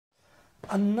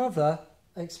Another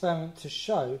experiment to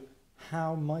show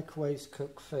how microwaves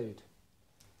cook food.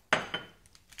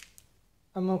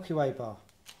 A Milky Way bar.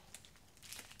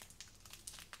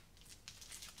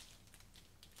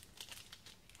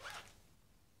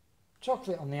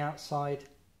 Chocolate on the outside,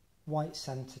 white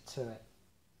centre to it.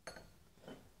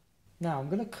 Now I'm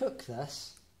going to cook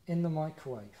this in the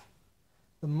microwave.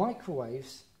 The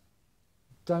microwaves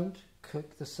don't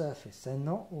cook the surface. They're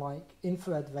not like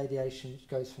infrared radiation which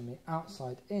goes from the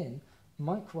outside in.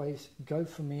 Microwaves go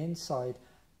from the inside,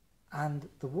 and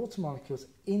the water molecules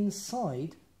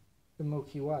inside the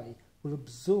Milky Way will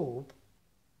absorb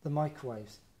the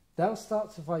microwaves. They'll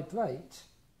start to vibrate,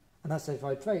 and as they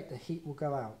vibrate the heat will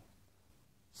go out.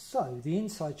 So the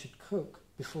inside should cook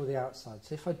before the outside.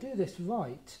 So if I do this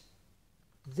right,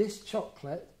 this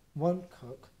chocolate won't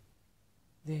cook,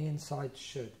 the inside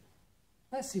should.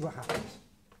 Let's see what happens.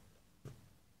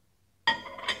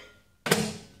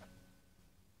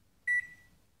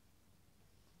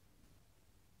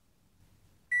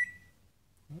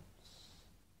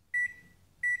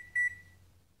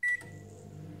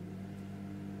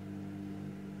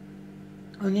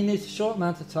 Only needs a short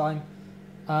amount of time,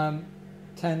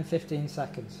 10-15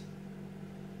 seconds.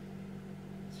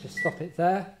 Let's just stop it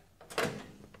there.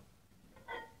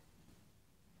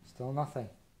 Still nothing.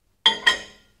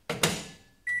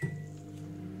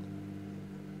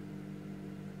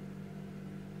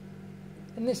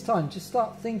 In this time, just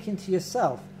start thinking to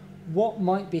yourself what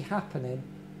might be happening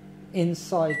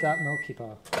inside that Milky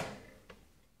Bar.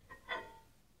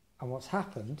 And what's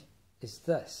happened is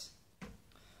this.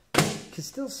 You can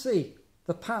still see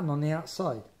the pattern on the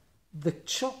outside. The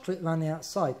chocolate around the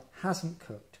outside hasn't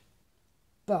cooked,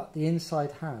 but the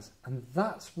inside has, and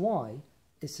that's why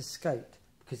it's escaped,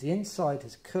 because the inside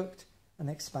has cooked and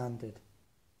expanded.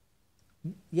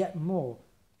 Yet more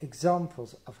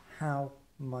examples of how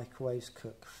microwaves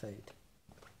cook food.